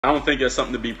I don't think that's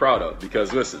something to be proud of,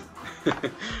 because listen,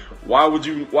 why would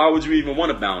you even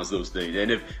want to balance those things? And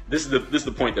if this is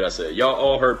the point that I said, y'all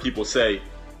all heard people say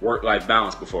work-life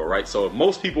balance before, right? So if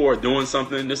most people are doing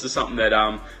something, this is something that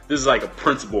this is like a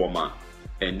principle of mine.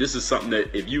 And this is something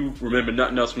that if you remember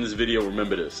nothing else from this video,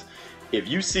 remember this. If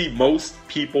you see most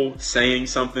people saying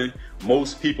something,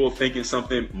 most people thinking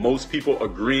something, most people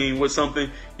agreeing with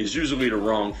something, it's usually the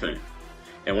wrong thing.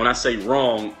 And when I say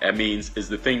wrong, that means is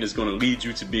the thing that's going to lead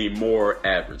you to being more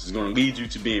average. It's going to lead you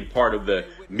to being part of the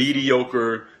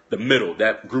mediocre, the middle,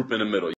 that group in the middle.